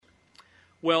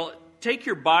Well, take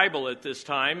your Bible at this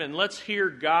time and let's hear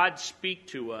God speak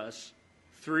to us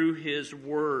through His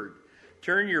Word.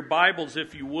 Turn your Bibles,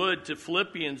 if you would, to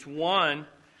Philippians 1,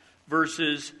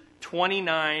 verses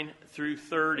 29 through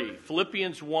 30.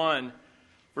 Philippians 1,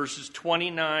 verses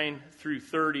 29 through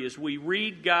 30. As we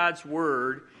read God's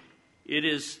Word, it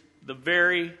is the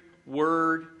very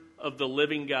Word of the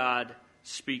living God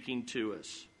speaking to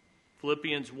us.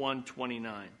 Philippians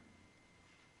 1:29.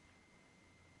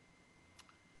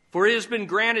 For it has been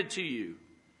granted to you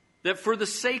that for the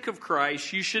sake of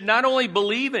Christ you should not only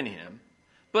believe in Him,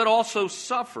 but also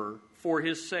suffer for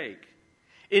His sake,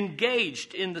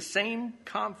 engaged in the same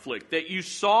conflict that you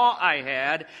saw I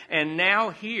had and now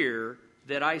hear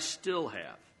that I still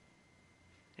have.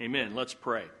 Amen. Let's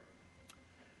pray.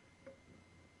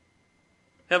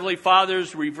 Heavenly Father,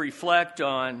 as we reflect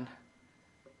on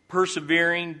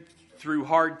persevering through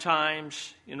hard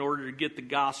times in order to get the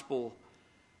gospel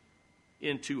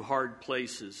into hard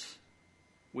places,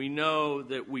 we know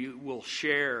that we will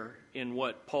share in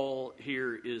what Paul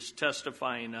here is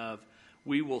testifying of.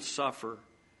 We will suffer,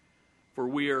 for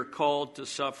we are called to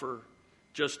suffer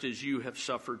just as you have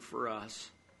suffered for us.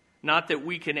 Not that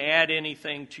we can add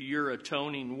anything to your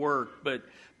atoning work, but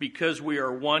because we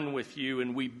are one with you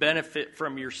and we benefit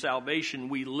from your salvation,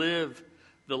 we live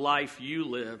the life you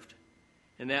lived.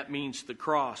 And that means the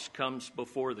cross comes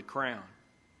before the crown.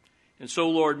 And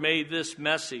so, Lord, may this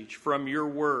message from your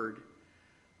word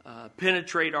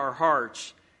penetrate our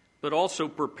hearts, but also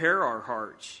prepare our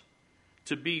hearts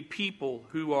to be people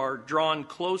who are drawn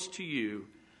close to you,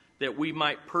 that we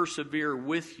might persevere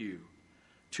with you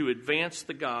to advance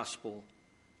the gospel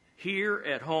here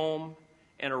at home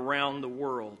and around the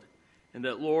world. And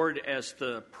that, Lord, as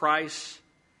the price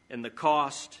and the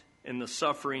cost and the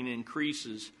suffering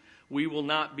increases, we will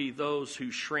not be those who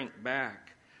shrink back,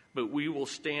 but we will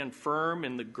stand firm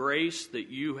in the grace that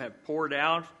you have poured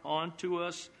out onto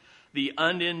us, the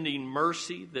unending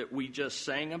mercy that we just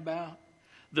sang about,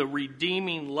 the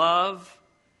redeeming love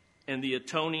and the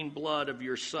atoning blood of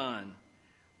your Son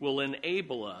will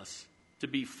enable us to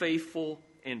be faithful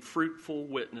and fruitful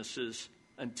witnesses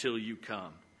until you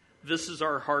come. This is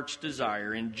our heart's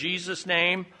desire. In Jesus'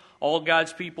 name, all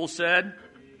God's people said,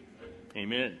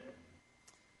 Amen.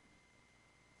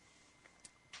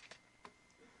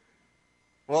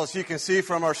 Well, as you can see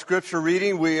from our scripture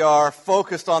reading, we are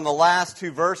focused on the last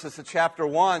two verses of chapter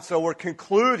 1. So we're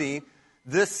concluding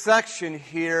this section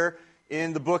here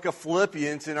in the book of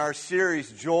Philippians in our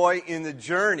series, Joy in the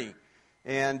Journey.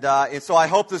 And so I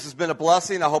hope this has been a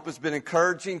blessing. I hope it's been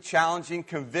encouraging, challenging,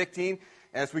 convicting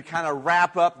as we kind of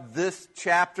wrap up this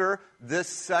chapter, this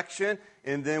section.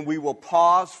 And then we will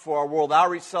pause for our World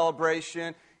Outreach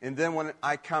celebration. And then when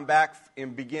I come back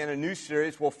and begin a new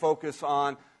series, we'll focus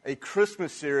on a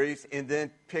Christmas series and then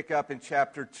pick up in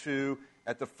chapter 2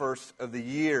 at the first of the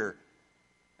year.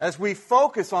 As we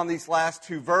focus on these last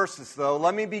two verses, though,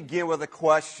 let me begin with a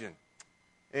question.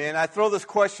 And I throw this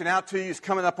question out to you. It's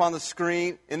coming up on the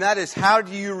screen. And that is, how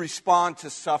do you respond to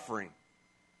suffering?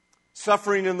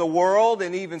 Suffering in the world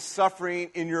and even suffering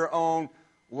in your own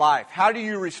life. How do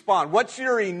you respond? What's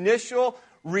your initial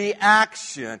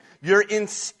reaction, your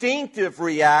instinctive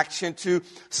reaction to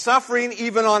suffering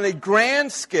even on a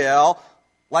grand scale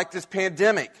like this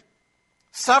pandemic?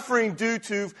 Suffering due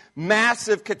to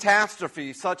massive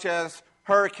catastrophes such as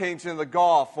hurricanes in the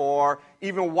Gulf or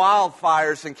even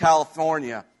wildfires in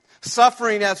California.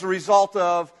 Suffering as a result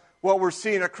of what we're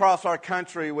seeing across our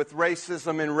country with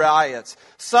racism and riots.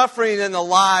 Suffering in the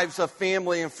lives of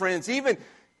family and friends. Even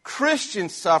Christian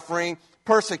suffering,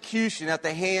 persecution at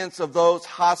the hands of those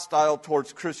hostile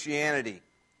towards Christianity.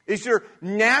 Is your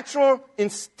natural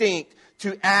instinct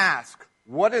to ask,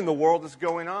 what in the world is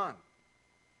going on?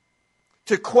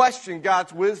 To question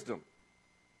God's wisdom.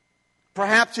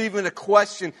 Perhaps even to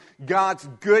question God's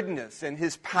goodness and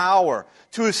His power.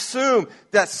 To assume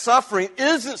that suffering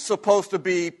isn't supposed to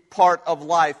be part of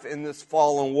life in this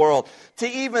fallen world. To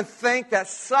even think that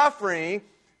suffering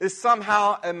is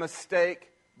somehow a mistake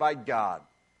by God.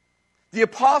 The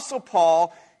Apostle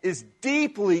Paul is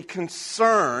deeply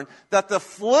concerned that the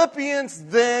Philippians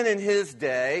then in his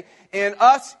day and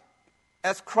us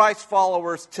as Christ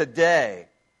followers today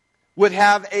would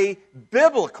have a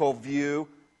biblical view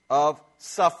of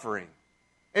suffering.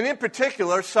 And in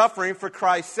particular, suffering for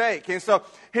Christ's sake. And so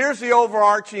here's the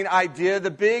overarching idea, the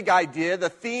big idea, the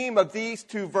theme of these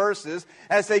two verses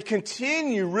as they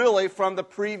continue really from the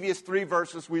previous three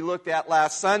verses we looked at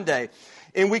last Sunday.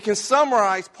 And we can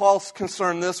summarize Paul's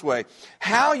concern this way.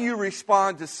 How you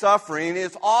respond to suffering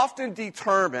is often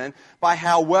determined by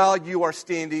how well you are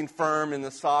standing firm in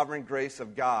the sovereign grace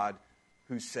of God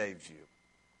who saves you.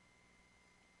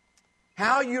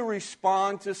 How you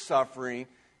respond to suffering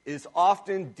is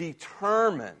often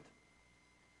determined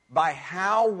by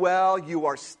how well you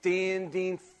are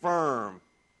standing firm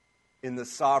in the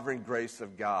sovereign grace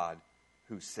of God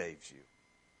who saves you.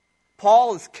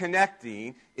 Paul is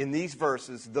connecting in these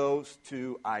verses those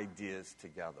two ideas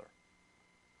together.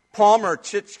 Palmer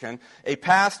Chitkin, a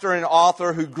pastor and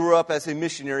author who grew up as a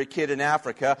missionary kid in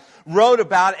Africa, wrote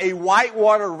about a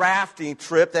whitewater rafting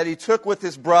trip that he took with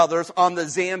his brothers on the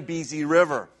Zambezi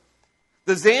River.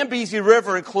 The Zambezi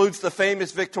River includes the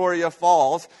famous Victoria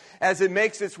Falls as it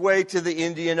makes its way to the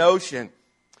Indian Ocean.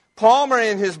 Palmer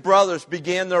and his brothers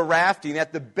began their rafting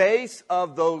at the base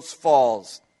of those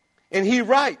falls. And he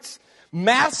writes,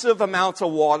 massive amounts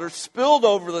of water spilled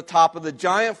over the top of the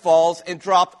giant falls and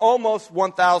dropped almost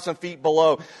 1,000 feet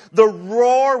below. The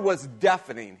roar was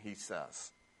deafening, he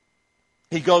says.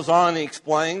 He goes on and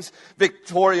explains,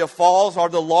 Victoria Falls are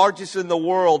the largest in the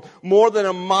world, more than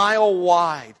a mile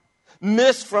wide.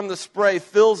 Mist from the spray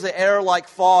fills the air like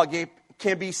fog. It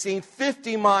can be seen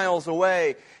 50 miles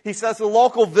away. He says the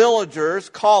local villagers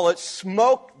call it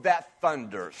smoke that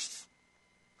thunders.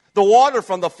 The water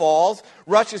from the falls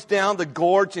rushes down the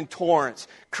gorge in torrents,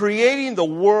 creating the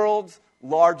world's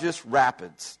largest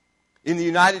rapids. In the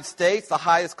United States, the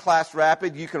highest class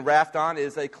rapid you can raft on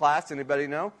is a class, anybody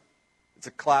know? It's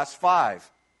a class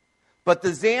 5. But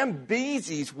the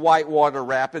Zambezi's whitewater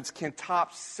rapids can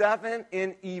top 7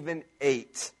 and even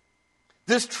 8.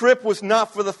 This trip was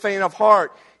not for the faint of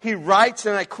heart. He writes,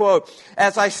 and I quote,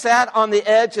 as I sat on the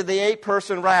edge of the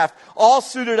 8-person raft, all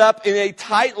suited up in a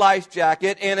tight life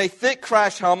jacket and a thick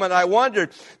crash helmet, I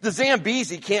wondered, the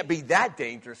Zambezi can't be that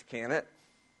dangerous, can it?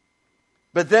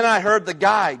 But then I heard the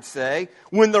guide say,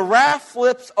 when the raft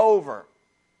flips over,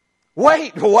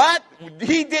 wait, what?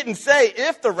 He didn't say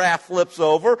if the raft flips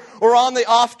over or on the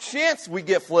off chance we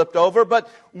get flipped over, but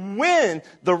when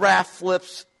the raft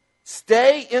flips,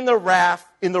 stay in the raft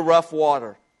in the rough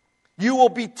water. You will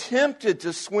be tempted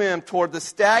to swim toward the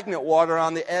stagnant water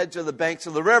on the edge of the banks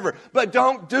of the river, but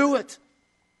don't do it.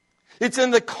 It's in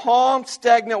the calm,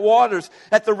 stagnant waters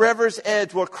at the river's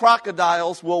edge where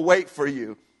crocodiles will wait for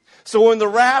you. So when the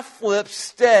raft flips,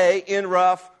 stay in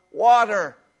rough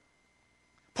water.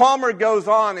 Palmer goes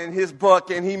on in his book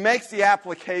and he makes the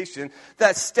application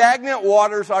that stagnant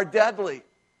waters are deadly.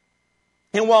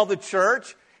 And while the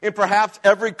church and perhaps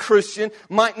every Christian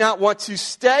might not want to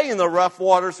stay in the rough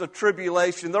waters of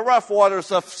tribulation, the rough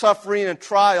waters of suffering and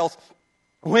trials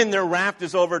when their raft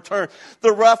is overturned,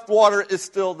 the rough water is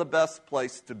still the best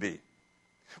place to be.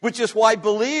 Which is why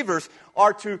believers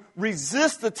are to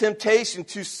resist the temptation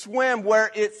to swim where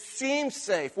it seems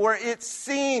safe, where it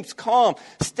seems calm.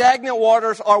 Stagnant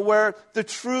waters are where the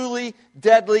truly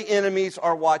deadly enemies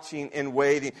are watching and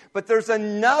waiting. But there's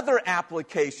another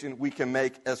application we can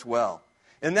make as well.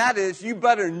 And that is, you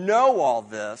better know all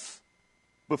this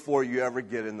before you ever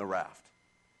get in the raft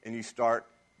and you start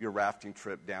your rafting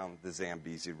trip down the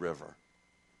Zambezi River.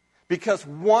 Because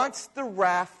once the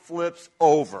raft flips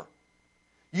over,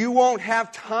 you won't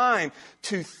have time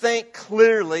to think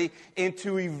clearly and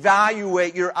to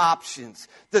evaluate your options.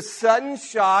 The sudden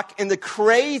shock and the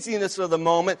craziness of the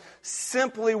moment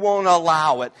simply won't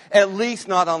allow it, at least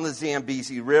not on the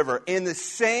Zambezi River. And the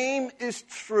same is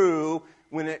true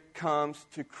when it comes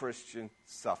to Christian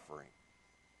suffering.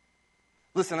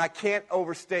 Listen, I can't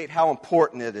overstate how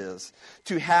important it is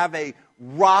to have a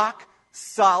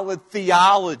rock-solid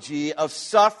theology of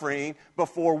suffering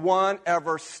before one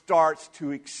ever starts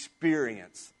to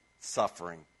experience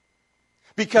suffering.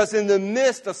 Because in the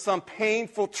midst of some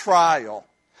painful trial,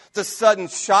 the sudden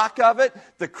shock of it,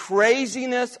 the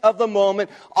craziness of the moment,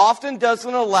 often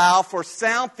doesn't allow for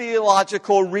sound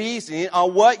theological reasoning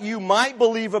on what you might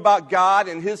believe about God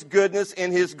and His goodness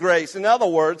and His grace. In other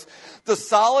words, the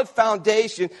solid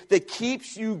foundation that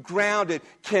keeps you grounded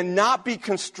cannot be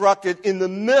constructed in the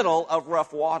middle of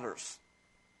rough waters.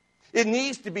 It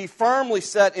needs to be firmly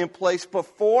set in place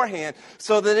beforehand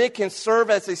so that it can serve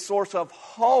as a source of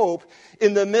hope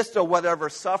in the midst of whatever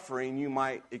suffering you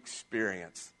might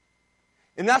experience.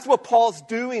 And that's what Paul's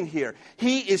doing here.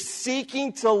 He is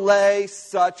seeking to lay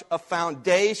such a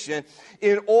foundation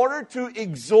in order to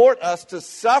exhort us to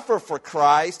suffer for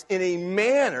Christ in a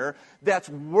manner that's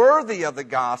worthy of the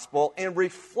gospel and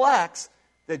reflects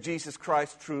that Jesus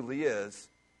Christ truly is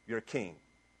your King.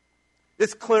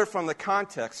 It's clear from the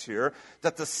context here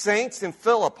that the saints in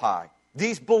Philippi,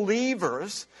 these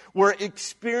believers, were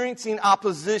experiencing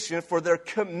opposition for their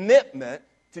commitment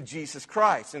to Jesus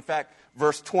Christ. In fact,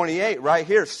 verse 28 right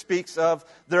here speaks of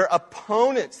their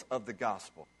opponents of the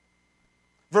gospel.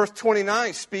 Verse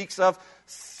 29 speaks of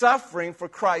suffering for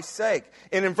Christ's sake.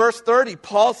 And in verse 30,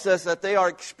 Paul says that they are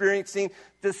experiencing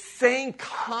the same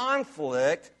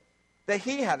conflict that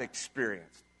he had experienced.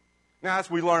 Now, as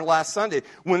we learned last Sunday,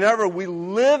 whenever we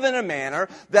live in a manner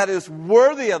that is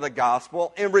worthy of the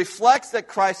gospel and reflects that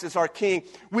Christ is our King,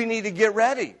 we need to get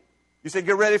ready. You say,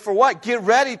 get ready for what? Get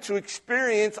ready to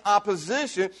experience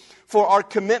opposition for our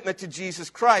commitment to Jesus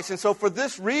Christ. And so for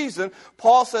this reason,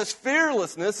 Paul says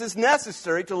fearlessness is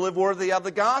necessary to live worthy of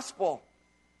the gospel.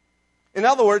 In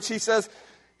other words, he says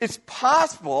it's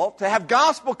possible to have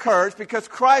gospel courage because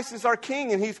Christ is our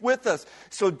King and He's with us.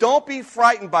 So don't be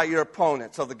frightened by your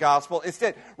opponents of the gospel.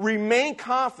 Instead, remain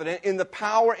confident in the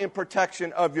power and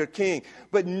protection of your King.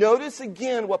 But notice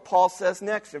again what Paul says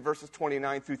next in verses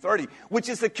 29 through 30, which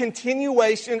is a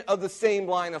continuation of the same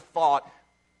line of thought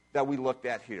that we looked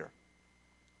at here.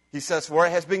 He says, for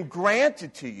it has been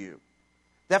granted to you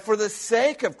that for the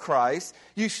sake of Christ,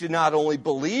 you should not only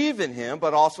believe in Him,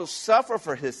 but also suffer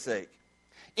for His sake.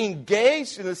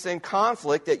 Engaged in the same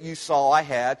conflict that you saw I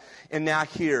had, and now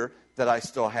hear that I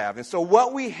still have. And so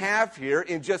what we have here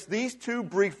in just these two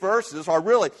brief verses are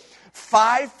really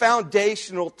 5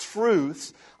 foundational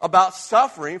truths about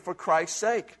suffering for Christ's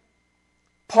sake.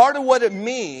 Part of what it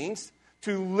means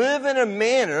to live in a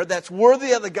manner that's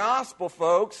worthy of the gospel,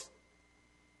 folks,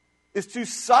 is to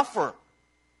suffer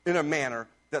in a manner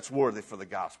that's worthy for the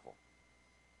gospel.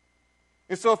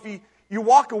 And so if you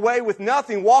walk away with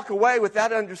nothing, walk away with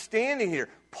that understanding here.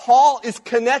 Paul is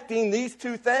connecting these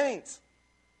two things.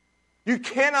 You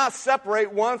cannot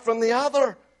separate one from the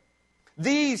other.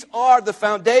 These are the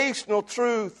foundational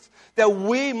truths that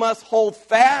we must hold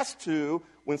fast to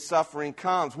when suffering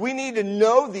comes. We need to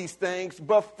know these things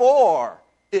before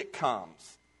it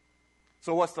comes.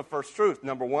 So what's the first truth?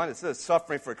 Number one, it says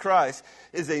suffering for Christ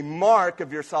is a mark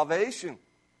of your salvation.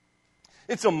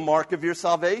 It's a mark of your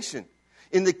salvation.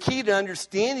 And the key to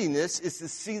understanding this is to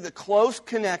see the close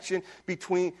connection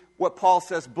between what Paul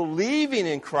says, believing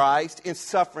in Christ and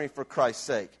suffering for Christ's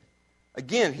sake.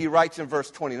 Again, he writes in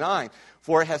verse 29,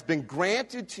 for it has been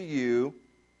granted to you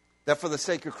that for the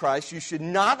sake of Christ, you should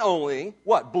not only,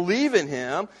 what? Believe in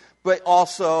Him, but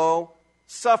also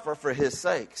suffer for His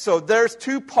sake. So there's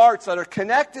two parts that are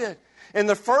connected. And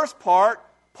the first part,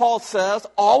 Paul says,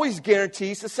 always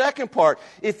guarantees the second part.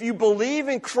 If you believe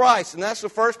in Christ, and that's the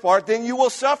first part, then you will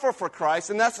suffer for Christ,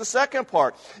 and that's the second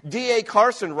part. D.A.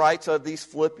 Carson writes of these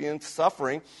Philippians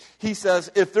suffering. He says,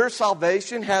 if their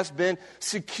salvation has been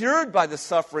secured by the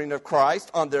suffering of Christ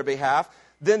on their behalf,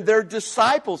 then their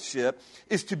discipleship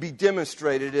is to be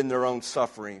demonstrated in their own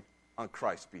suffering on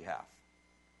Christ's behalf.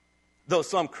 Though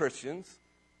some Christians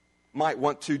might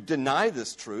want to deny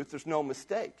this truth, there's no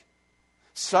mistake.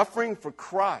 Suffering for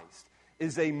Christ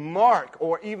is a mark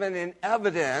or even an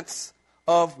evidence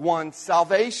of one's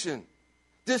salvation.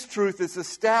 This truth is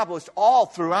established all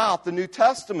throughout the New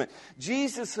Testament.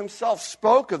 Jesus Himself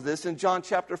spoke of this in John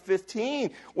chapter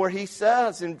 15, where He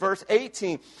says in verse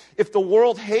 18, if the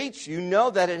world hates you, know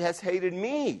that it has hated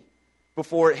me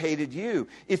before it hated you.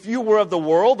 If you were of the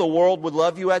world would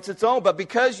love you as its own. But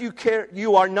because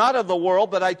you are not of the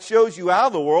world, but I chose you out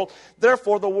of the world,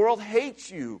 therefore the world hates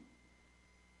you.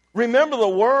 Remember the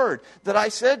word that I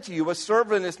said to you, a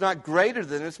servant is not greater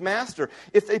than his master.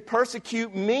 If they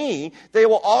persecute me, they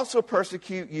will also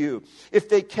persecute you. If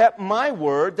they kept my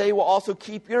word, they will also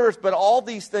keep yours. But all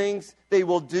these things they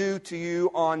will do to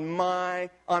you on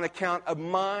account of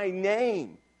my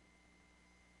name,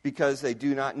 because they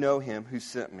do not know Him who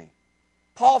sent me.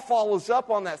 Paul follows up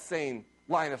on that same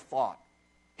line of thought.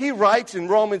 He writes in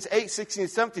Romans 8, 16,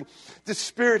 and 17, the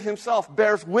Spirit Himself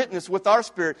bears witness with our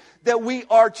spirit that we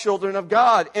are children of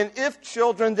God. And if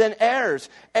children, then heirs,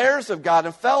 heirs of God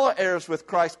and fellow heirs with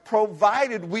Christ,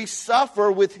 provided we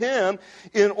suffer with Him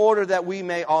in order that we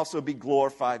may also be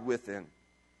glorified with Him.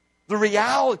 The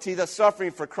reality that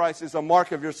suffering for Christ is a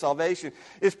mark of your salvation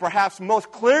is perhaps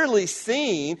most clearly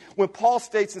seen when Paul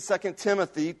states in 2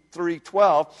 Timothy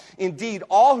 3:12, indeed,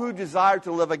 all who desire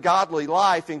to live a godly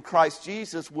life in Christ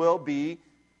Jesus will be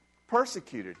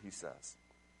persecuted, he says.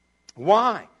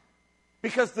 Why?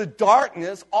 Because the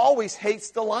darkness always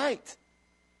hates the light.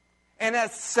 And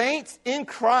as saints in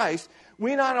Christ,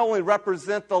 we not only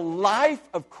represent the life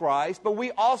of Christ, but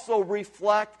we also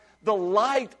reflect the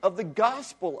light of the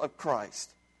gospel of Christ.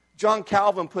 John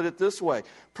Calvin put it this way: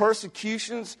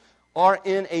 persecutions are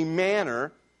in a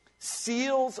manner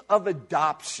seals of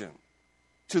adoption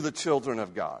to the children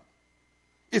of God.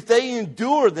 if they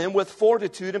endure them with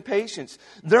fortitude and patience.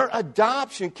 Their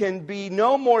adoption can be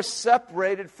no more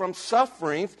separated from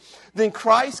suffering than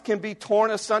Christ can be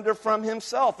torn asunder from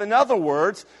himself. In other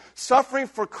words, suffering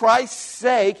for Christ's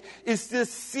sake is the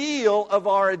seal of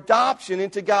our adoption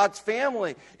into God's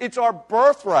family. It's our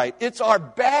birthright. It's our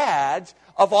badge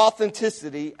of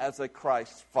authenticity as a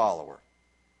Christ follower.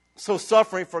 So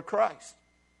suffering for Christ.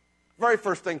 Very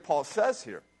first thing Paul says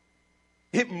here.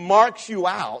 It marks you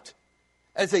out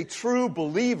as a true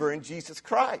believer in Jesus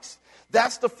Christ.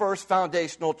 That's the first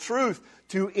foundational truth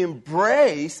to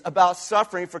embrace about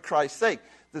suffering for Christ's sake.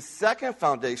 The second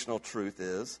foundational truth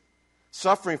is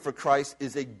suffering for Christ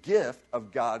is a gift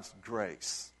of God's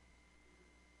grace.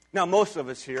 Now, most of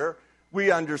us here,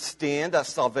 we understand that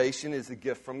salvation is a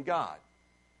gift from God.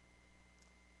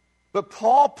 But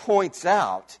Paul points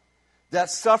out that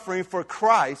suffering for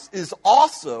Christ is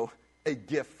also a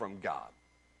gift from God.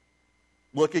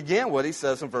 Look again what he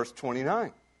says in verse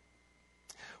 29.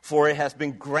 For it has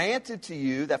been granted to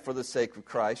you that for the sake of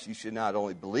Christ you should not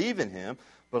only believe in him,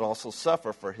 but also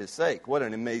suffer for his sake. What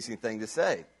an amazing thing to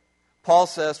say. Paul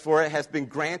says, for it has been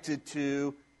granted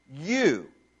to you.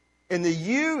 And the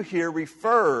you here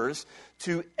refers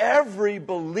to every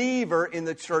believer in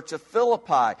the church of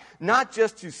Philippi. Not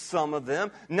just to some of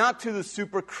them, not to the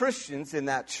super Christians in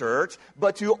that church,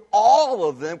 but to all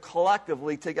of them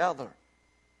collectively together.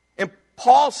 And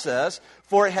Paul says,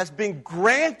 for it has been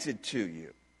granted to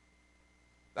you.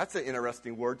 That's an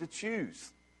interesting word to choose.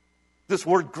 This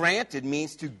word granted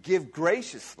means to give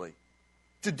graciously,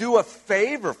 to do a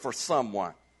favor for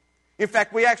someone. In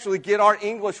fact, we actually get our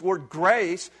English word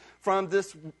grace from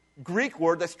this Greek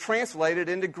word that's translated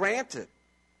into granted.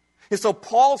 And so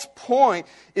Paul's point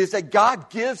is that God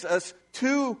gives us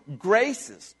two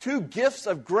graces, two gifts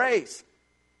of grace.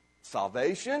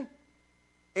 Salvation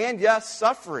and, yes,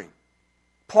 suffering.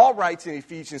 Paul writes in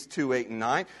Ephesians 2, 8, and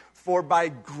 9, for by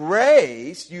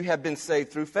grace you have been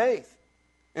saved through faith.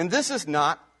 And this is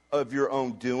not of your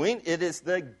own doing. It is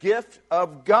the gift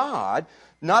of God,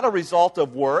 not a result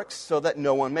of works, so that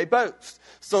no one may boast.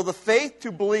 So the faith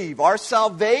to believe, our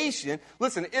salvation,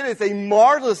 listen, it is a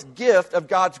marvelous gift of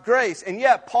God's grace. And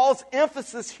yet, Paul's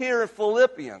emphasis here in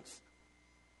Philippians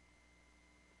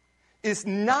is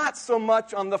not so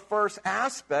much on the first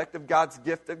aspect of God's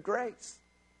gift of grace,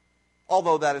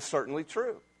 although that is certainly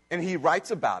true. And he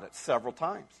writes about it several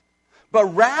times. But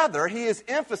rather, he is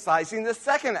emphasizing the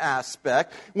second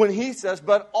aspect when he says,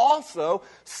 but also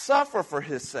suffer for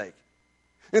his sake.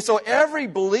 And so every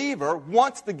believer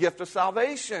wants the gift of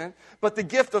salvation, but the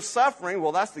gift of suffering,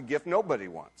 well, that's the gift nobody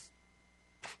wants.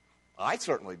 I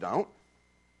certainly don't.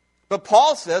 But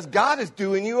Paul says God is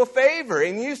doing you a favor,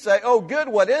 and you say, oh, good,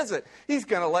 what is it? He's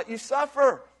going to let you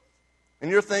suffer.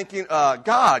 And you're thinking,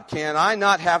 God, can I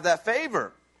not have that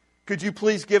favor? Could you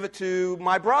please give it to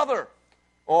my brother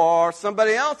or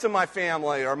somebody else in my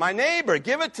family or my neighbor?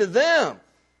 Give it to them.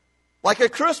 Like a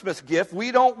Christmas gift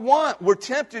we don't want. We're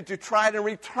tempted to try to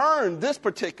return this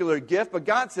particular gift, but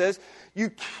God says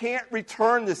you can't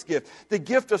return this gift. The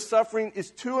gift of suffering is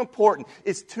too important.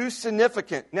 It's too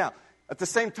significant. Now, at the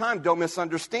same time, don't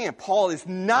misunderstand. Paul is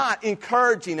not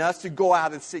encouraging us to go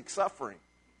out and seek suffering.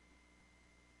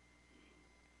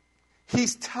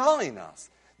 He's telling us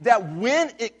that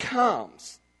when it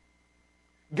comes,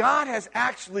 God has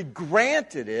actually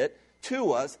granted it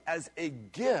to us as a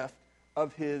gift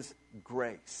of his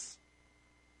grace.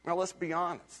 Now, let's be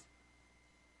honest.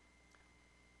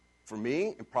 For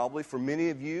me, and probably for many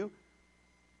of you,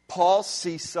 Paul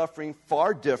sees suffering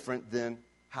far different than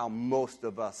how most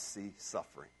of us see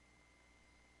suffering.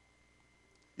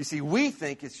 You see, we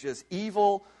think it's just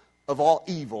evil of all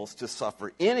evils to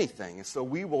suffer anything, and so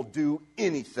we will do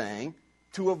anything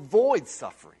to avoid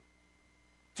suffering,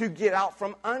 to get out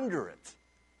from under it.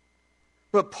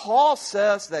 But Paul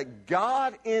says that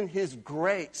God in his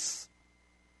grace,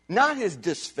 not his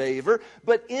disfavor,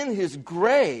 but in his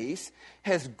grace,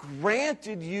 has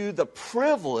granted you the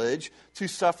privilege to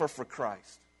suffer for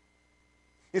Christ.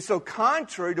 And so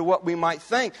contrary to what we might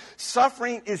think,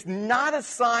 suffering is not a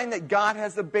sign that God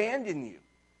has abandoned you.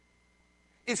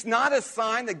 It's not a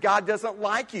sign that God doesn't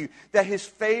like you, that his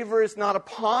favor is not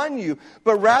upon you,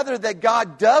 but rather that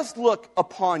God does look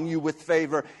upon you with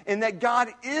favor and that God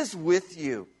is with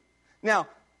you. Now,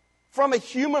 from a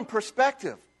human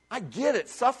perspective, I get it,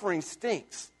 suffering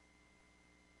stinks.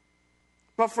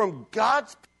 But from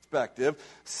God's perspective,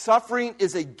 suffering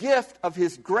is a gift of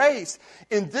his grace,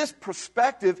 and this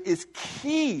perspective is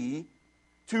key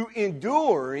to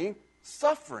enduring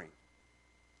suffering.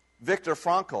 Viktor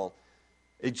Frankl,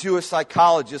 a Jewish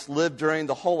psychologist, lived during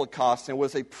the Holocaust and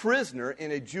was a prisoner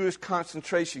in a Jewish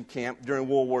concentration camp during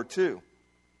World War II.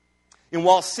 And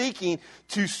while seeking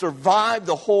to survive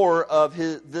the horror of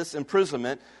this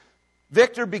imprisonment,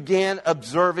 Victor began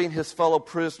observing his fellow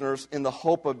prisoners in the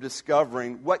hope of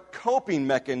discovering what coping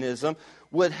mechanism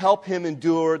would help him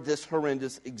endure this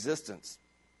horrendous existence.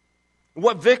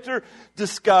 What Victor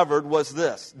discovered was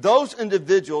this: those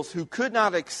individuals who could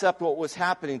not accept what was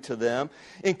happening to them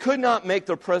and could not make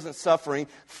their present suffering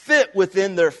fit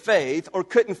within their faith or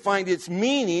couldn't find its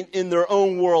meaning in their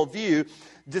own worldview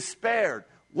despaired,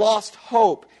 lost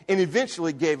hope, and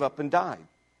eventually gave up and died.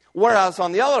 Whereas,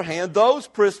 on the other hand, those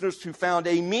prisoners who found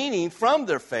a meaning from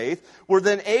their faith were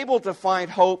then able to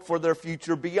find hope for their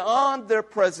future beyond their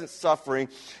present suffering,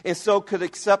 and so could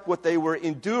accept what they were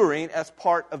enduring as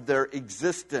part of their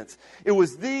existence. It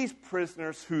was these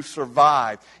prisoners who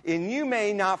survived. And you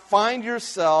may not find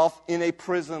yourself in a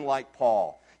prison like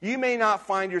Paul. You may not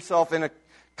find yourself in a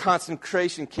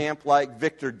concentration camp like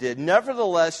Victor did.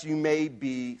 Nevertheless, you may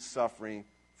be suffering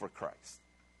for Christ.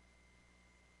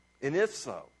 And if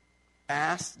so,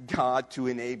 ask God to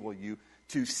enable you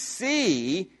to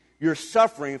see your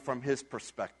suffering from His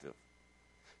perspective,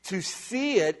 to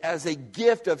see it as a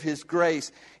gift of His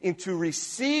grace, and to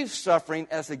receive suffering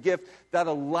as a gift that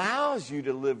allows you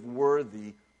to live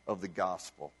worthy of the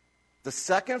gospel. The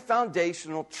second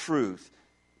foundational truth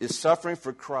is suffering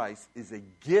for Christ is a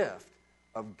gift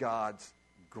of God's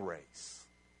grace.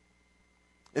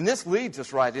 And this leads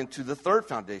us right into the third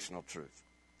foundational truth.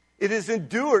 It is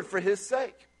endured for His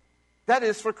sake. That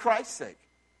is, for Christ's sake.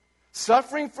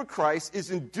 Suffering for Christ is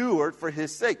endured for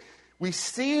His sake. We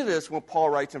see this when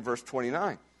Paul writes in verse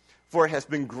 29. For it has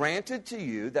been granted to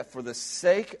you that for the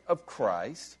sake of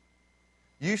Christ,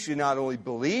 you should not only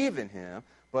believe in Him,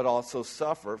 but also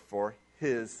suffer for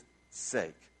His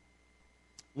sake.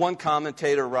 One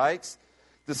commentator writes,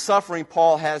 the suffering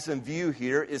Paul has in view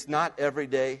here is not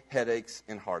everyday headaches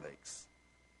and heartaches.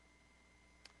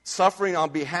 Suffering on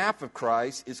behalf of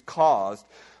Christ is caused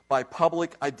by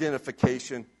public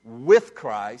identification with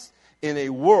Christ in a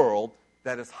world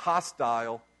that is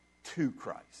hostile to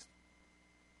Christ.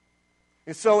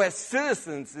 And so as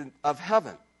citizens of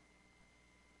heaven,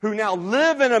 who now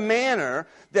live in a manner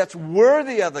that's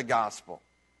worthy of the gospel,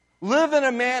 live in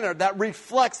a manner that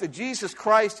reflects that Jesus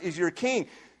Christ is your King,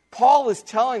 Paul is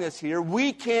telling us here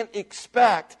we can't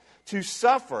expect to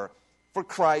suffer for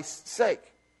Christ's sake.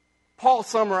 Paul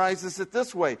summarizes it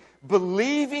this way: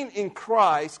 believing in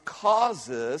Christ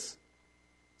causes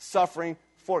suffering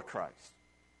for Christ.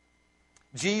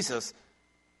 Jesus,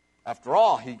 after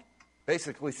all, He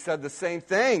basically said the same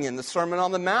thing in the Sermon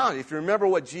on the Mount. If you remember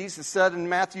what Jesus said in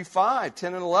Matthew 5,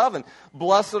 10 and 11,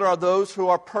 blessed are those who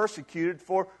are persecuted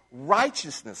for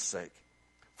righteousness' sake,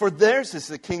 for theirs is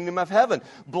the kingdom of heaven.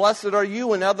 Blessed are you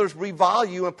when others revile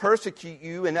you and persecute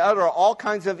you and utter all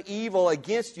kinds of evil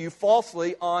against you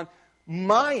falsely on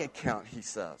my account, He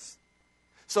says.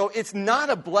 So it's not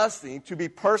a blessing to be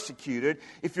persecuted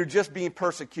if you're just being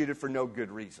persecuted for no good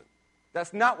reason.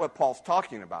 That's not what Paul's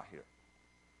talking about here.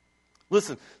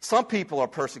 Listen, some people are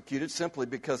persecuted simply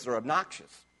because they're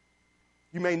obnoxious.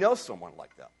 You may know someone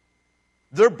like that.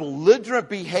 Their belligerent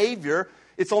behavior,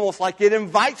 it's almost like it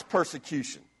invites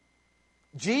persecution.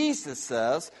 Jesus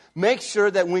says, make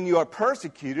sure that when you are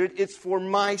persecuted, it's for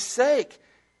my sake.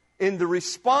 And the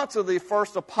response of the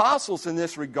first apostles in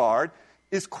this regard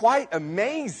is quite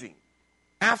amazing.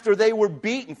 After they were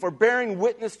beaten for bearing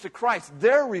witness to Christ,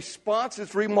 their response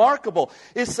is remarkable.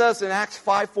 It says in Acts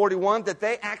 5:41 that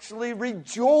they actually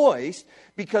rejoiced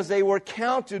because they were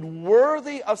counted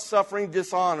worthy of suffering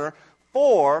dishonor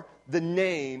for the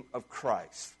name of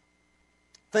Christ.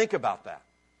 Think about that.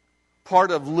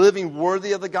 Part of living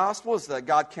worthy of the gospel is that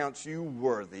God counts you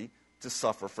worthy to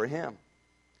suffer for Him.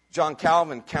 John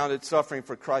Calvin counted suffering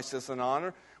for Christ as an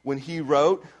honor when he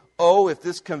wrote, "Oh, if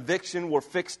this conviction were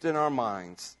fixed in our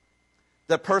minds,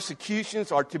 that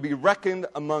persecutions are to be reckoned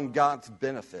among God's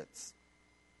benefits.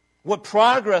 What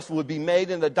progress would be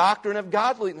made in the doctrine of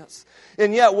godliness.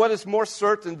 And yet, what is more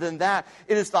certain than that?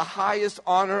 It is the highest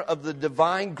honor of the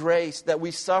divine grace that we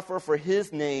suffer for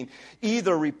His name,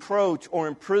 either reproach or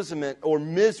imprisonment or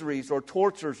miseries or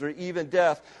tortures or even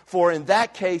death. For in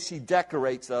that case, He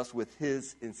decorates us with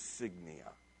His insignia."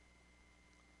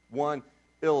 One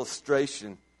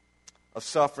illustration of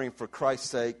suffering for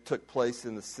Christ's sake took place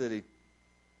in the city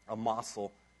of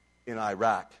Mosul in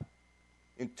Iraq.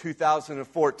 In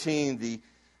 2014, the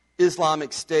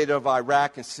Islamic State of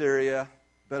Iraq and Syria,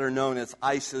 better known as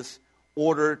ISIS,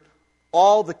 ordered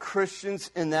all the Christians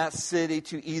in that city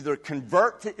to either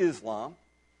convert to Islam,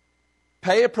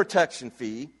 pay a protection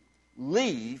fee,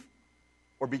 leave,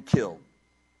 or be killed.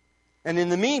 And in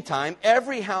the meantime,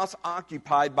 every house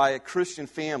occupied by a Christian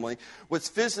family was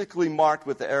physically marked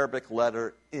with the Arabic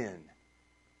letter N.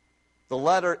 The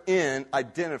letter N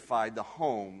identified the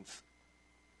homes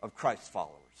of Christ's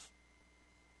followers.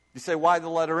 You say, why the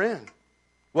letter N?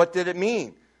 What did it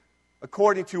mean?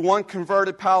 According to one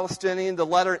converted Palestinian, the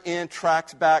letter N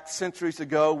tracks back centuries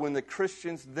ago when the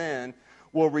Christians then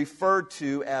were referred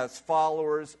to as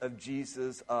followers of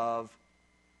Jesus of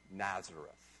Nazareth.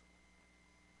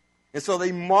 And so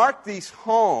they marked these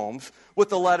homes with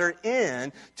the letter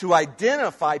N to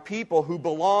identify people who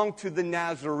belong to the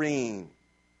Nazarene.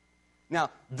 Now,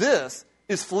 this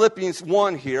is Philippians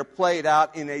 1 here, played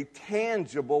out in a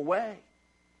tangible way.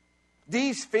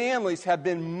 These families have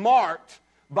been marked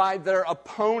by their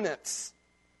opponents.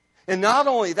 And not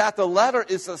only that, the letter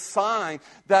is a sign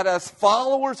that as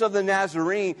followers of the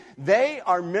Nazarene, they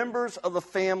are members of the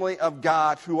family of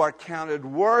God who are counted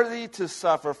worthy to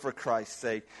suffer for Christ's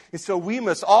sake. And so we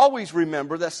must always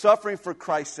remember that suffering for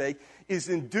Christ's sake is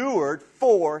endured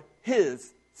for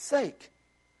His sake.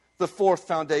 The fourth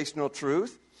foundational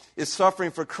truth is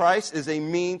suffering for Christ is a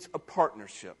means of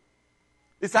partnership.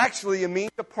 It's actually a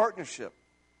means of partnership.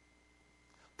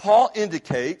 Paul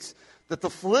indicates that the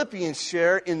Philippians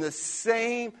share in the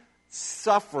same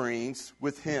sufferings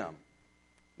with him.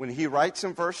 When he writes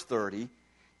in verse 30,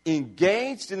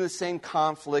 engaged in the same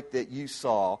conflict that you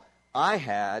saw, I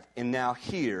had, and now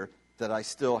hear that I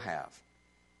still have.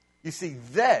 You see,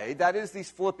 they, that is these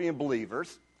Philippian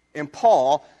believers, and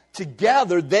Paul,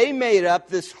 together, they made up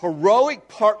this heroic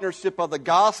partnership of the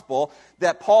gospel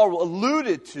that Paul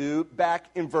alluded to back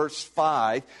in verse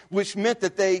 5, which meant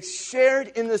that they shared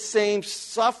in the same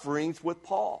sufferings with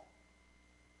Paul.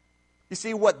 You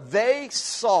see, what they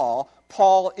saw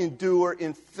Paul endure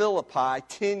in Philippi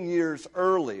 10 years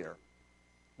earlier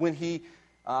when he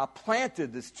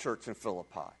planted this church in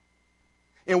Philippi.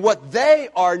 And what they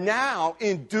are now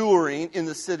enduring in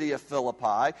the city of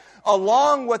Philippi,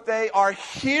 along with what they are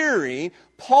hearing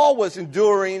Paul was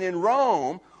enduring in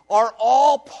Rome, are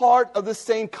all part of the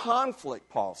same conflict,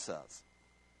 Paul says.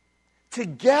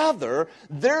 Together,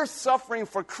 their suffering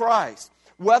for Christ,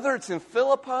 whether it's in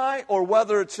Philippi or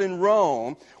whether it's in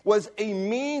Rome, was a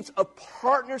means of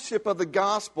partnership of the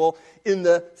gospel in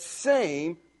the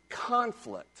same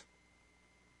conflict.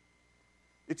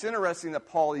 It's interesting that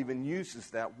Paul even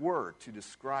uses that word to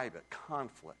describe it,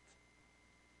 conflict.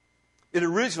 It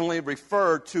originally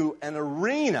referred to an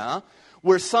arena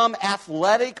where some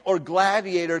athletic or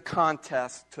gladiator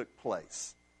contest took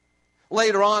place.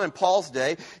 Later on in Paul's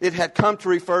day, it had come to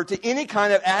refer to any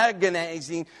kind of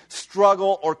agonizing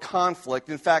struggle or conflict.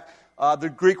 In fact, the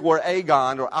Greek word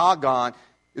agon or agon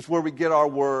is where we get our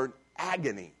word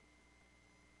agony.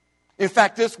 In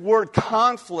fact, this word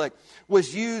conflict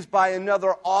was used by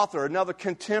another author, another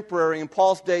contemporary in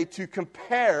Paul's day, to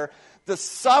compare the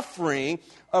suffering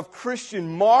of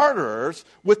Christian martyrs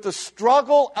with the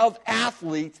struggle of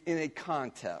athletes in a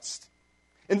contest.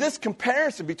 And this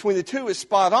comparison between the two is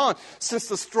spot on, since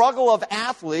the struggle of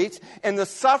athletes and the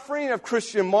suffering of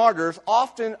Christian martyrs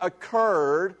often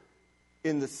occurred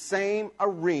in the same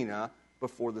arena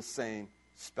before the same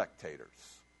spectators.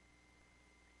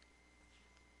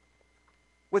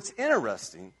 What's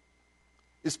interesting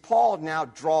is Paul now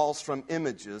draws from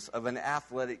images of an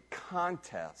athletic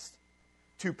contest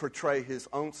to portray his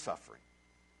own suffering.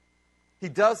 He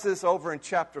does this over in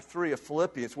chapter 3 of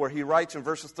Philippians, where he writes in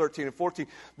verses 13 and 14,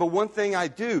 "But one thing I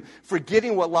do,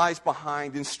 forgetting what lies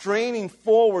behind and straining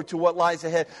forward to what lies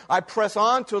ahead, I press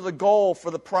on to the goal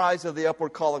for the prize of the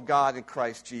upward call of God in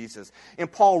Christ Jesus." And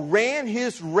Paul ran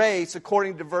his race,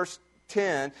 according to verse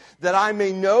 10, that I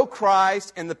may know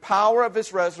Christ and the power of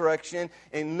His resurrection,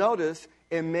 and notice,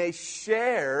 and may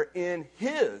share in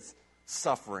His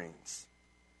sufferings,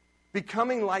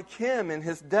 becoming like Him in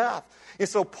His death. And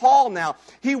so Paul now,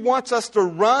 he wants us to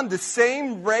run the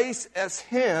same race as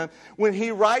him when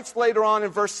he writes later on in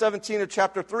verse 17 of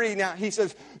chapter 3. Now he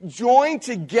says, join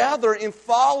together in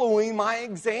following my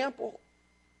example.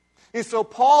 And so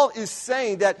Paul is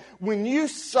saying that when you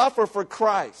suffer for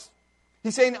Christ,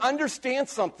 he's saying, understand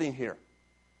something here.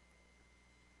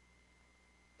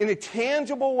 In a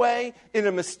tangible way, in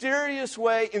a mysterious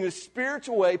way, in a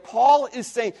spiritual way, Paul is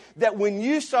saying that when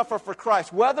you suffer for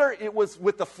Christ, whether it was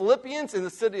with the Philippians in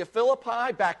the city of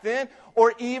Philippi back then,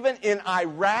 or even in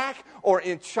Iraq, or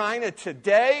in China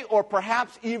today, or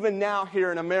perhaps even now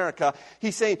here in America,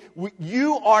 he's saying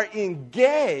you are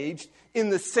engaged in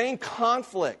the same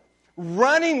conflict,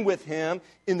 running with Him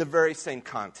in the very same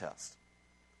contest.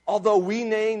 Although we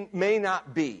may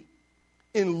not be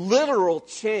in literal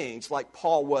change like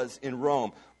Paul was in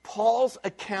Rome, Paul's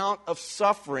account of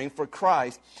suffering for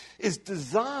Christ is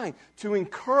designed to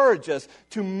encourage us,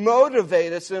 to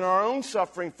motivate us in our own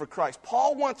suffering for Christ.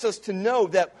 Paul wants us to know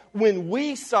that when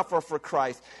we suffer for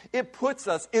Christ, it puts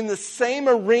us in the same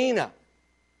arena,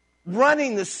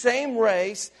 running the same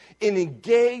race, and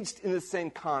engaged in the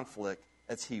same conflict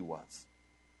as he was.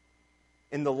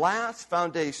 And the last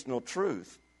foundational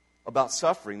truth about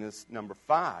suffering is number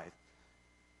 5.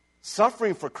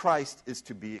 Suffering for Christ is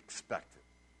to be expected.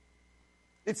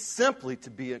 It's simply to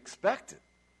be expected.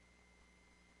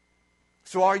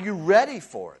 So are you ready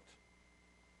for it?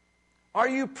 Are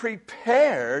you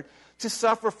prepared to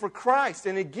suffer for Christ?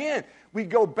 And again, we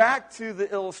go back to the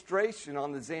illustration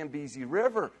on the Zambezi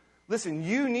River. Listen,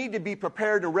 you need to be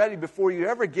prepared and ready before you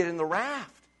ever get in the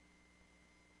raft.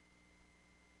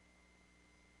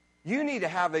 You need to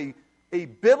have a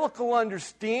biblical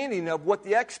understanding of what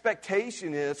the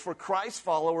expectation is for Christ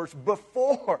followers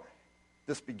before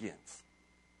this begins.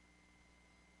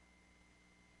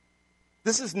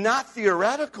 This is not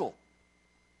theoretical.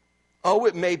 Oh,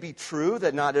 it may be true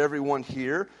that not everyone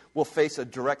here will face a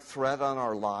direct threat on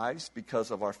our lives because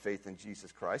of our faith in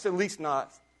Jesus Christ. At least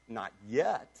not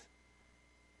yet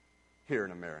here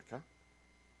in America.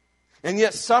 And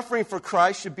yet suffering for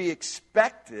Christ should be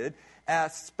expected,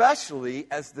 especially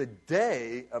as the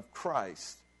day of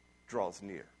Christ draws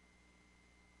near.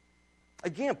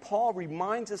 Again, Paul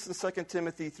reminds us in 2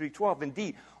 Timothy 3:12,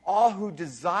 indeed, all who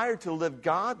desire to live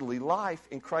godly life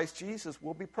in Christ Jesus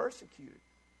will be persecuted.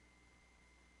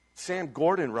 Sam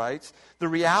Gordon writes, the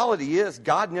reality is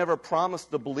God never promised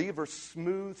the believer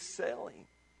smooth sailing,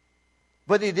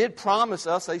 but he did promise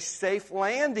us a safe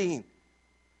landing.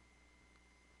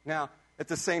 Now, at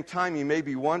the same time, you may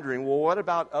be wondering, well, what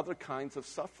about other kinds of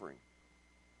suffering?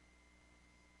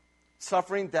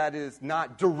 Suffering that is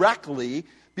not directly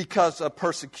because of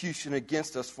persecution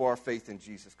against us for our faith in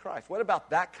Jesus Christ. What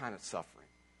about that kind of suffering?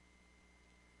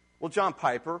 Well, John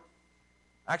Piper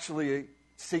actually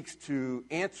seeks to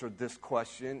answer this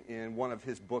question in one of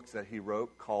his books that he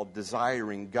wrote called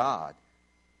Desiring God.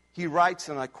 He writes,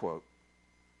 and I quote,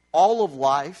 all of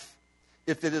life,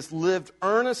 if it is lived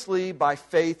earnestly by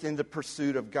faith in the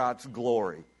pursuit of God's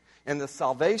glory and the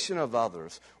salvation of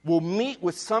others, will meet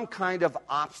with some kind of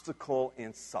obstacle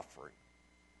and suffering.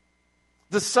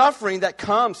 The suffering that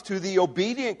comes to the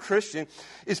obedient Christian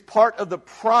is part of the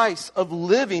price of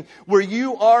living where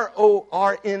you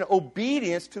are in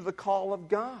obedience to the call of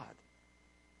God.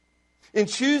 In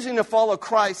choosing to follow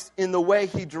Christ in the way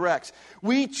He directs,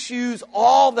 we choose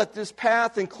all that this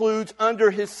path includes under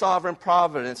His sovereign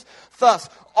providence. Thus,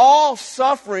 all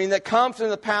suffering that comes in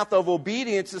the path of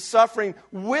obedience is suffering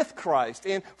with Christ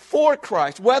and for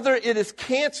Christ, whether it is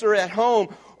cancer at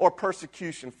home or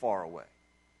persecution far away.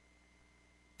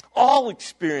 All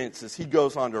experiences, he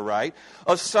goes on to write,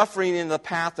 of suffering in the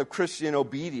path of Christian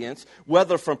obedience,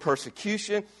 whether from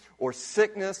persecution or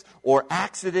sickness or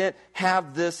accident,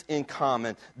 have this in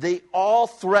common. They all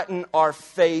threaten our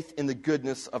faith in the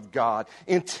goodness of God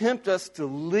and tempt us to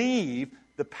leave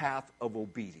the path of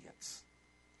obedience.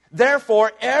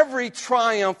 Therefore, every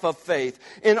triumph of faith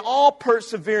and all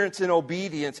perseverance in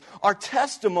obedience are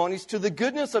testimonies to the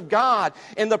goodness of God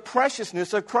and the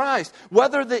preciousness of Christ.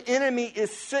 Whether the enemy is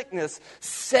sickness,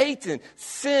 Satan,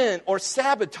 sin, or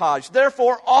sabotage.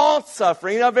 Therefore, all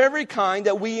suffering of every kind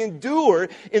that we endure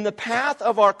in the path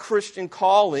of our Christian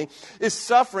calling is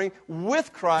suffering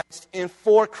with Christ and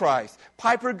for Christ.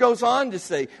 Piper goes on to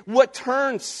say, what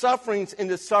turns sufferings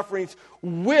into sufferings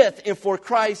with and for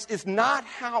Christ is not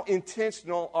how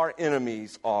intentional our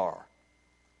enemies are,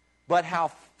 but how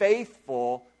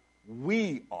faithful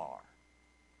we are.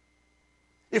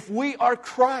 If we are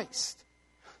Christ,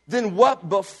 then what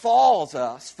befalls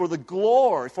us for the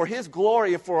glory, for His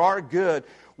glory and for our good,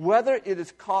 whether it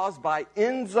is caused by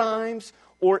enzymes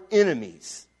or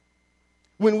enemies.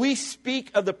 When we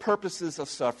speak of the purposes of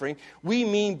suffering, we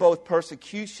mean both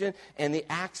persecution and the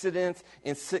accidents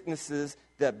and sicknesses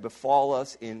that befall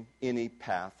us in any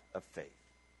path of faith.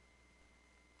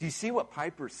 Do you see what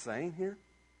Piper's saying here?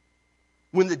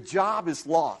 When the job is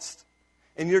lost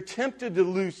and you're tempted to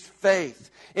lose faith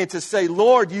and to say,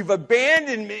 Lord, you've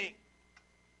abandoned me.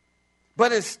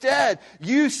 But instead,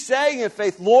 you say in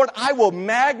faith, Lord, I will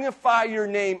magnify your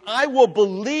name. I will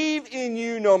believe in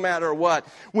you no matter what.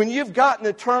 When you've gotten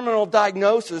a terminal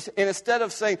diagnosis, and instead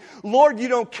of saying, Lord, you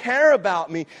don't care about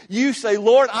me, you say,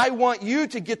 Lord, I want you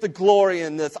to get the glory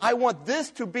in this. I want this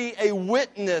to be a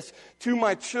witness to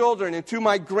my children and to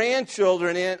my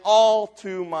grandchildren and all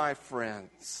to my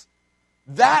friends.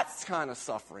 That's kind of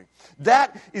suffering.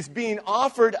 That is being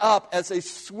offered up as a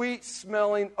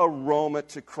sweet-smelling aroma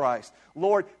to Christ.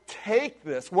 Lord, take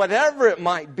this, whatever it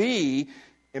might be,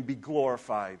 and be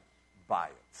glorified by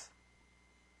it.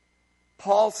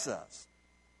 Paul says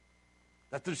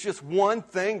that there's just one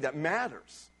thing that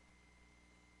matters.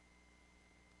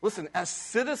 Listen, as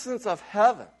citizens of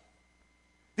heaven,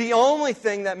 the only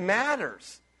thing that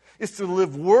matters is to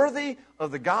live worthy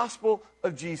of the gospel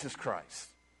of Jesus Christ.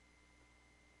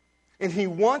 And he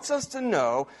wants us to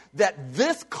know that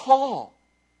this call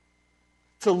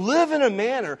to live in a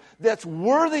manner that's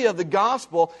worthy of the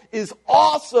gospel is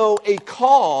also a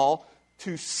call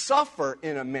to suffer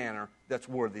in a manner that's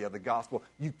worthy of the gospel.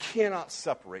 You cannot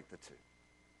separate the two.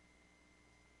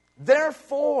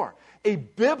 Therefore, a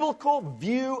biblical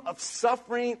view of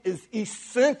suffering is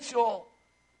essential.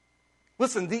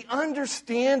 Listen, the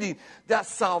understanding that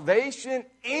salvation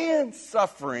and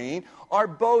suffering are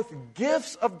both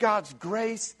gifts of God's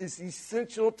grace is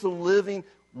essential to living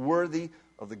worthy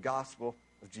of the gospel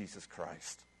of Jesus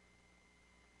Christ.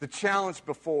 The challenge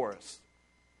before us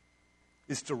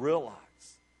is to realize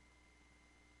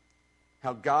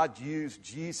how God used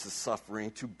Jesus'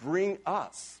 suffering to bring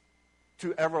us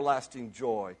to everlasting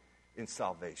joy in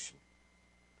salvation.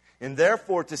 And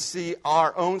therefore to see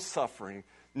our own suffering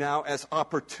now as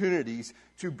opportunities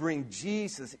to bring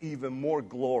Jesus even more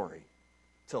glory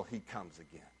till he comes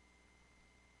again.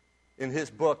 In his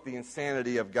book, The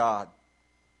Insanity of God,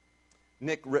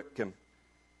 Nick Ripken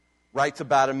writes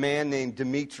about a man named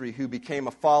Dmitri who became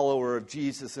a follower of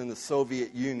Jesus in the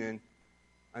Soviet Union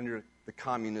under the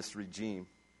communist regime.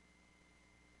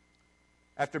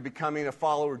 After becoming a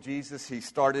follower of Jesus, he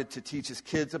started to teach his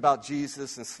kids about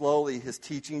Jesus, and slowly his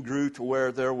teaching grew to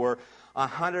where there were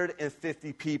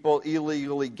 150 people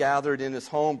illegally gathered in his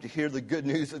home to hear the good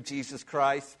news of Jesus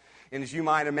Christ. And as you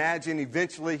might imagine,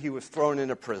 eventually he was thrown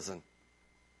into prison.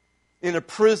 In a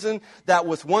prison that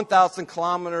was 1,000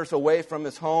 kilometers away from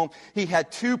his home, he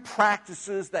had two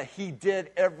practices that he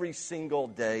did every single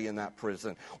day in that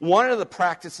prison. One of the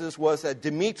practices was that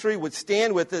Dmitri would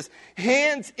stand with his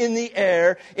hands in the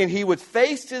air, and he would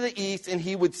face to the east, and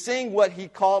he would sing what he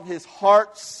called his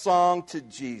heart song to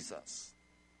Jesus.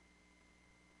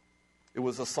 It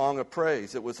was a song of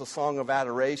praise. It was a song of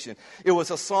adoration. It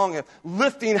was a song of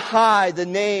lifting high the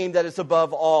name that is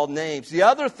above all names. The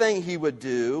other thing he would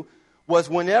do was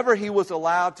whenever he was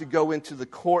allowed to go into the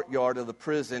courtyard of the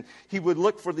prison, he would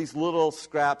look for these little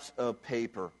scraps of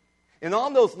paper. And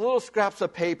on those little scraps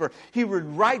of paper, he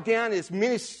would write down as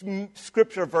many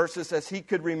scripture verses as he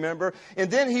could remember,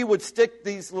 and then he would stick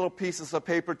these little pieces of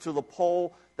paper to the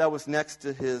pole that was next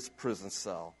to his prison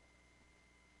cell.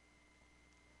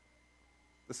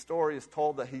 The story is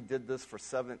told that he did this for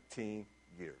 17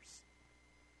 years.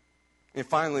 And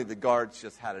finally, the guards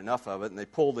just had enough of it, and they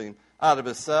pulled him out of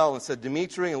his cell and said,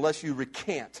 Dmitri, unless you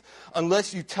recant,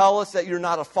 unless you tell us that you're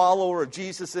not a follower of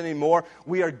Jesus anymore,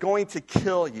 we are going to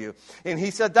kill you. And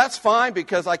he said, that's fine,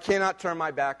 because I cannot turn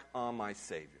my back on my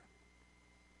Savior.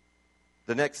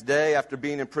 The next day, after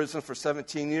being in prison for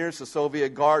 17 years, the Soviet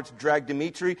guards dragged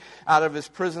Dmitri out of his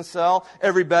prison cell.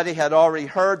 Everybody had already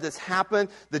heard this happen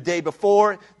the day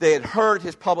before. They had heard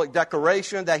his public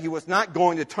declaration that he was not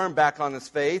going to turn back on his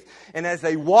faith. And as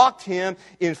they walked him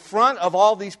in front of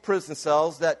all these prison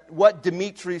cells, that what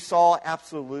Dmitri saw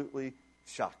absolutely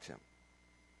shocked him.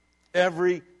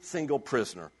 Every single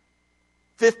prisoner,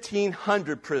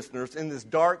 1,500 prisoners in this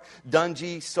dark,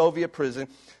 dungy Soviet prison,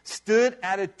 stood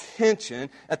at attention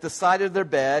at the side of their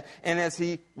bed, and as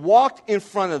he walked in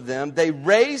front of them, they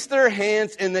raised their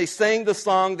hands and they sang the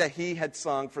song that he had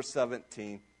sung for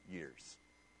 17 years.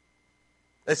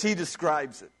 As he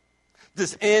describes it,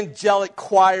 this angelic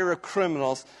choir of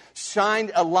criminals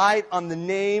shined a light on the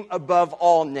name above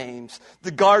all names.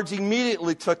 The guards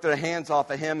immediately took their hands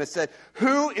off of him and said,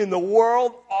 "Who in the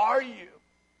world are you?"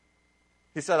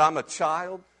 He said, "I'm a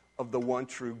child of the one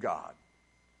true God."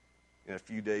 And a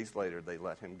few days later, they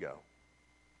let him go.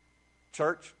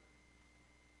 Church,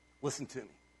 listen to me.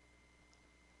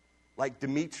 Like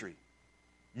Dmitri,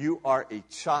 you are a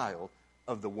child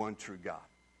of the one true God.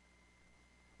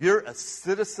 You're a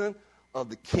citizen of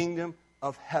the kingdom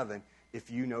of heaven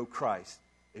if you know Christ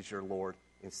as your Lord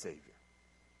and Savior.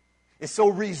 And so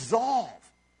resolve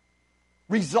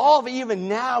even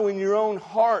now in your own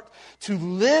heart to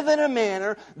live in a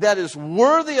manner that is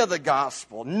worthy of the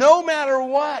gospel, no matter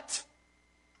what.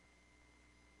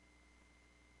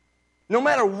 No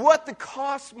matter what the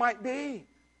cost might be.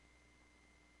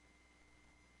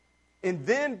 And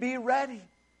then be ready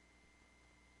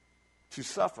to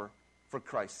suffer for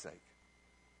Christ's sake.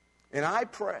 And I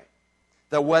pray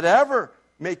that whatever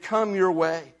may come your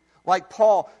way, Like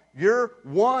Paul, your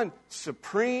one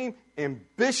supreme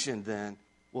ambition then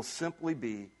will simply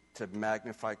be to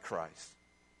magnify Christ,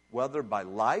 whether by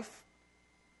life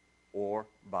or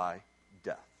by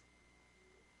death.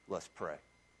 Let's pray.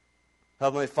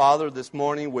 Heavenly Father, this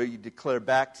morning we declare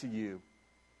back to you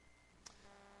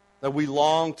that we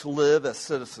long to live as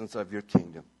citizens of your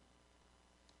kingdom,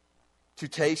 to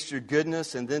taste your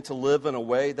goodness and then to live in a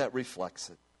way that reflects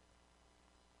it.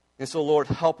 And so, Lord,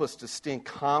 help us to stand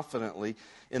confidently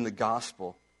in the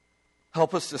gospel.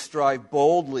 Help us to strive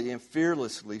boldly and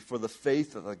fearlessly for the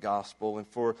faith of the gospel and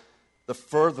for the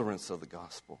furtherance of the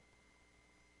gospel.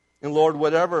 And Lord,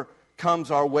 whatever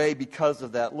comes our way because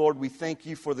of that, Lord, we thank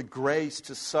you for the grace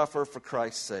to suffer for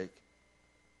Christ's sake.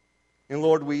 And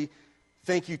Lord, we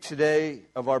thank you today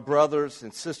of our brothers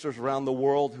and sisters around the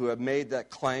world who have made that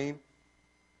claim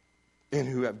and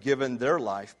who have given their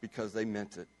life because they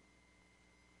meant it.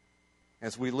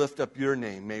 As we lift up your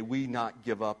name, may we not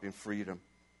give up in freedom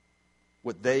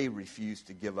what they refuse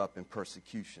to give up in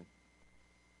persecution.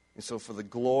 And so for the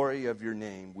glory of your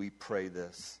name, we pray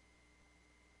this.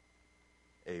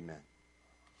 Amen.